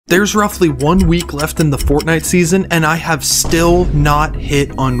There's roughly 1 week left in the Fortnite season, and I have still not hit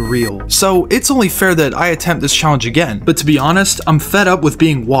Unreal. So it's only fair that I attempt this challenge again. But to be honest, I'm fed up with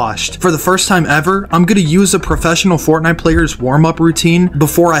being washed. For the first time ever, I'm gonna use a professional Fortnite player's warm-up routine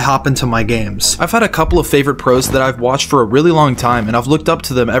before I hop into my games. I've had a couple of favorite pros that I've watched for a really long time, and I've looked up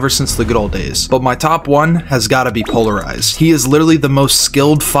to them ever since the good old days. But my top one has gotta be Pxlarized. He is literally the most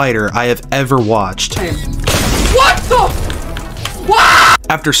skilled fighter I have ever watched. What the? What?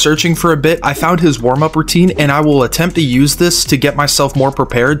 After searching for a bit, I found his warm-up routine, and I will attempt to use this to get myself more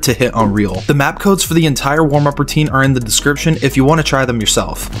prepared to hit Unreal. The map codes for the entire warm-up routine are in the description if you want to try them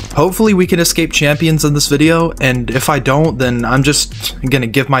yourself. Hopefully we can escape champions in this video, and if I don't, then I'm just gonna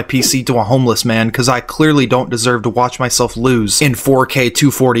give my PC to a homeless man because I clearly don't deserve to watch myself lose in 4K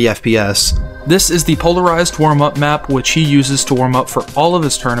 240 FPS. This is the Pxlarized warm-up map, which he uses to warm up for all of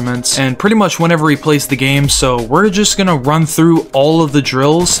his tournaments and pretty much whenever he plays the game, so we're just gonna run through all of the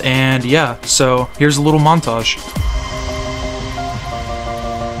drills, and yeah, so here's a little montage.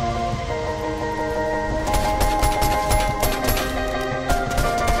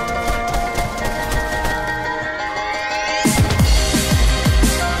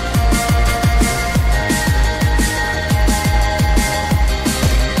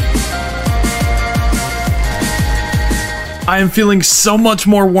 I am feeling so much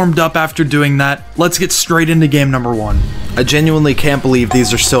more warmed up after doing that. Let's get straight into game number 1. I genuinely can't believe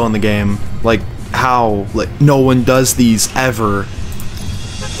these are still in the game. Like, how? Like, no one does these ever.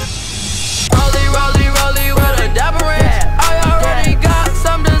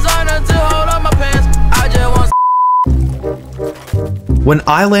 When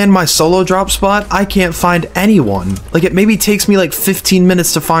I land my solo drop spot, I can't find anyone. Like, it maybe takes me like 15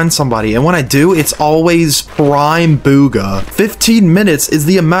 minutes to find somebody, and when I do, it's always prime booga. 15 minutes is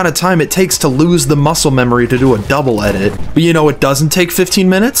the amount of time it takes to lose the muscle memory to do a double edit. But you know what doesn't take 15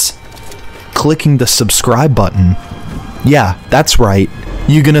 minutes? Clicking the subscribe button. Yeah, that's right.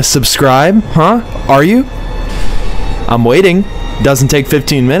 You gonna subscribe? Huh? Are you? I'm waiting. Doesn't take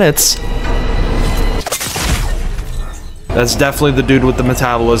 15 minutes. That's definitely the dude with the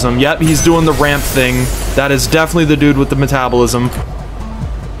metabolism. Yep, he's doing the ramp thing. That is definitely the dude with the metabolism.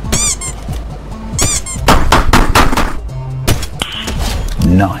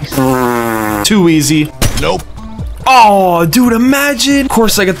 Nice. Too easy. Nope. Oh, dude, imagine. Of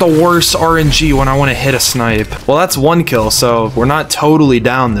course, I get the worst RNG when I want to hit a snipe. Well, that's 1 kill, so we're not totally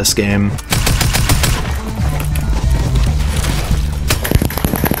down this game.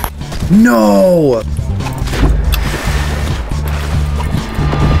 No!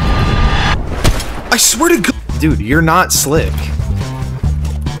 I swear to God, dude, you're not slick.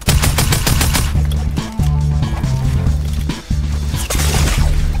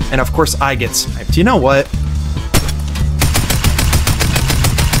 And of course I get sniped. You know what?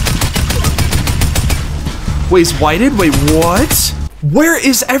 Wait, he's whited? Wait, what? Where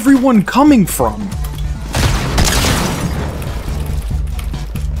is everyone coming from?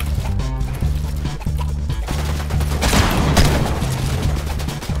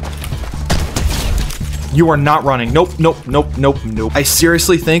 You are not running. Nope, nope, nope, nope, nope. I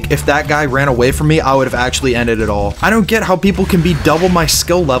seriously think if that guy ran away from me, I would have actually ended it all. I don't get how people can be double my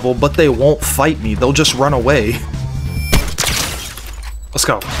skill level, but they won't fight me. They'll just run away. Let's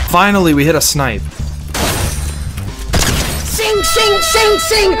go. Finally, we hit a snipe. Sing, sing, sing,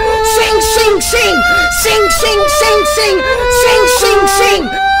 sing, sing, sing, sing, sing, sing, sing, sing, sing, sing, sing.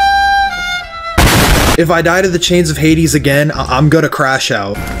 If I die to the chains of Hades again, I'm gonna crash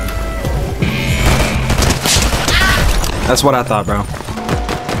out. That's what I thought, bro.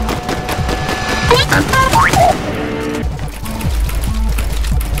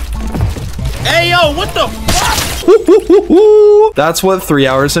 Hey, yo, what the fuck? That's what 3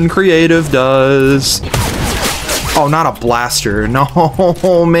 hours in creative does. Oh, not a blaster.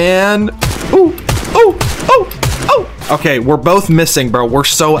 No, man. Ooh, ooh, ooh, ooh. Okay, we're both missing, bro. We're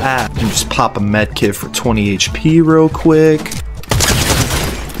so apt. And just pop a med kit for 20 HP real quick.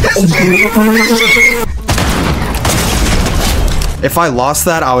 If I lost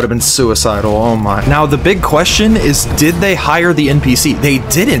that, I would have been suicidal. Oh my. Now, the big question is, did they hire the NPC? They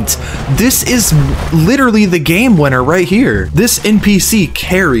didn't. This is literally the game winner right here. This NPC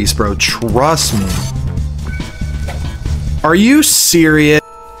carries, bro. Trust me. Are you serious?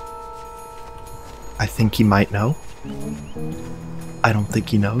 I think he might know. I don't think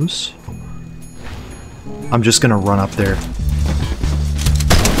he knows. I'm just gonna run up there.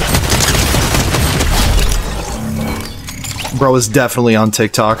 Bro is definitely on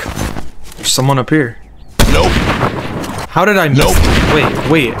TikTok. There's someone up here. Nope. How did I miss? Nope.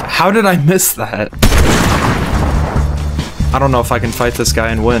 Wait, how did I miss that? I don't know if I can fight this guy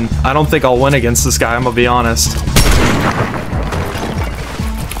and win. I don't think I'll win against this guy, I'm gonna be honest.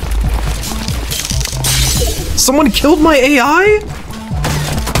 Someone killed my AI?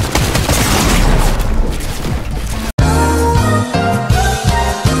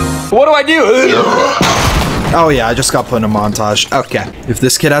 What do I do? Oh yeah, I just got put in a montage. Okay. If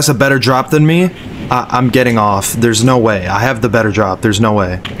this kid has a better drop than me, I'm getting off. There's no way. I have the better drop. There's no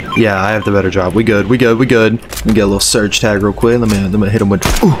way. Yeah, I have the better drop. We good. We good. We good. Let me get a little surge tag real quick. Let me hit him with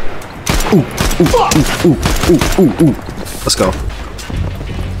ooh. Ooh. Ooh. Ooh. Ooh. Ooh. Ooh. Let's go.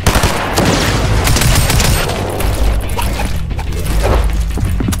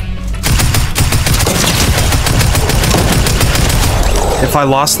 If I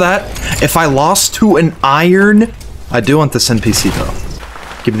lost that, if I lost to an iron, I do want this NPC though.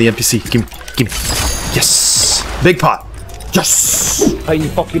 Give me the NPC. Give me. Yes. Big pot. Yes. Hey, you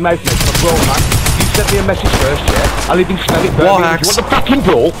fucking mouth, mate. I'm grown, man. You sent me a message first, yeah? I'll even smell it. Wall hacks. You want the fucking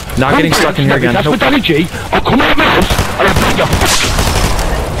brawl? Not getting stuck in here again. That's with energy. I'll come out of my house and I'll bang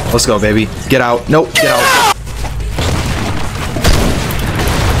you. Let's go, baby. Get out. Nope. Get out.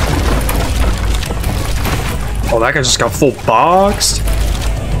 Oh, that guy just got full boxed.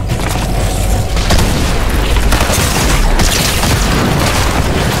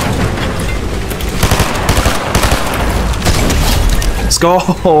 Let's go.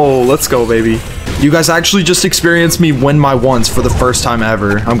 Let's go, baby. You guys actually just experienced me win my ones for the first time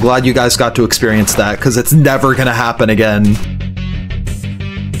ever. I'm glad you guys got to experience that because it's never gonna happen again.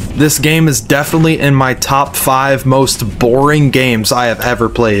 This game is definitely in my top 5 most boring games I have ever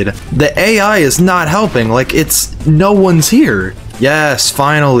played. The AI is not helping, like it's no one's here. Yes,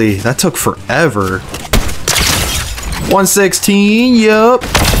 finally. That took forever. 116, yup.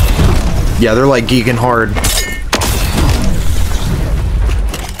 Yeah, they're like geeking hard.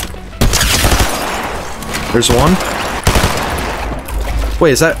 There's one.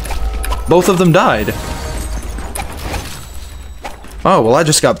 Wait, is that... Both of them died. Oh, well, I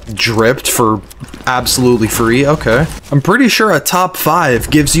just got dripped for absolutely free. Okay. I'm pretty sure a top 5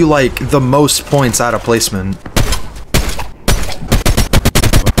 gives you, like, the most points out of placement.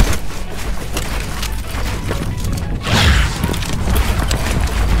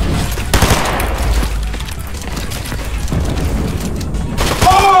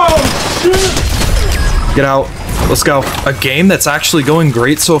 Oh, shit! Get out. Let's go. A game that's actually going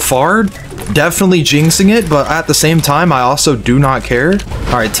great so far. Definitely jinxing it, but at the same time, I also do not care.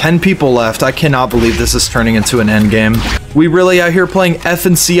 Alright, 10 people left. I cannot believe this is turning into an endgame. We really out here playing F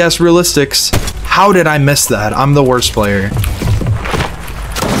and CS realistics. How did I miss that? I'm the worst player.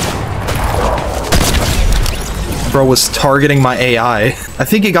 Bro was targeting my AI. I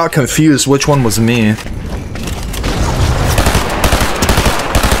think he got confused which one was me.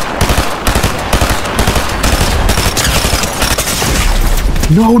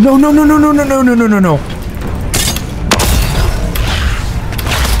 No, no, no, no, no, no, no, no, no, no, no, no.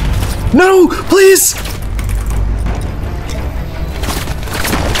 No, please!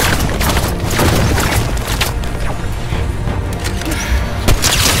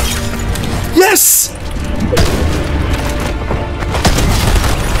 Yes!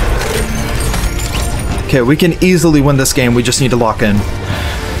 Okay, we can easily win this game. We just need to lock in.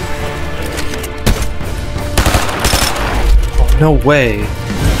 Oh, no way.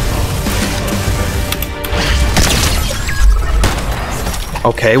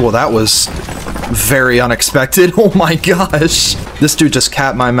 Okay, well that was very unexpected. Oh my gosh. This dude just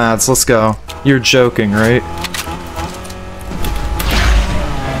capped my mats. Let's go. You're joking, right?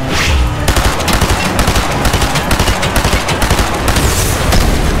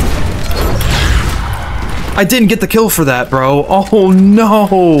 I didn't get the kill for that, bro. Oh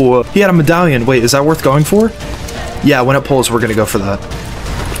no. He had a medallion. Wait, is that worth going for? Yeah, when it pulls, we're gonna go for that.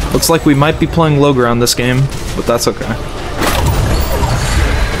 Looks like we might be playing low ground this game, but that's okay.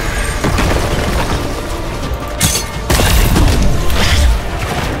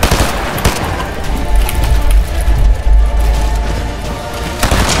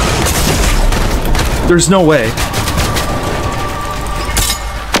 There's no way.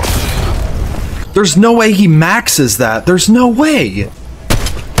 There's no way he maxes that. There's no way.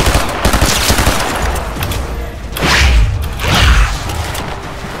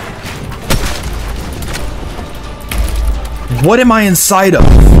 What am I inside of?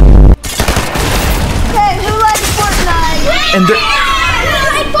 Hey, who likes Fortnite? And there... We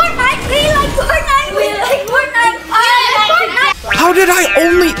like Fortnite! We like Fortnite! We like Fortnite! How did I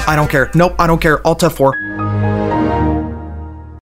only... I don't care. Nope, I don't care. Alt F4.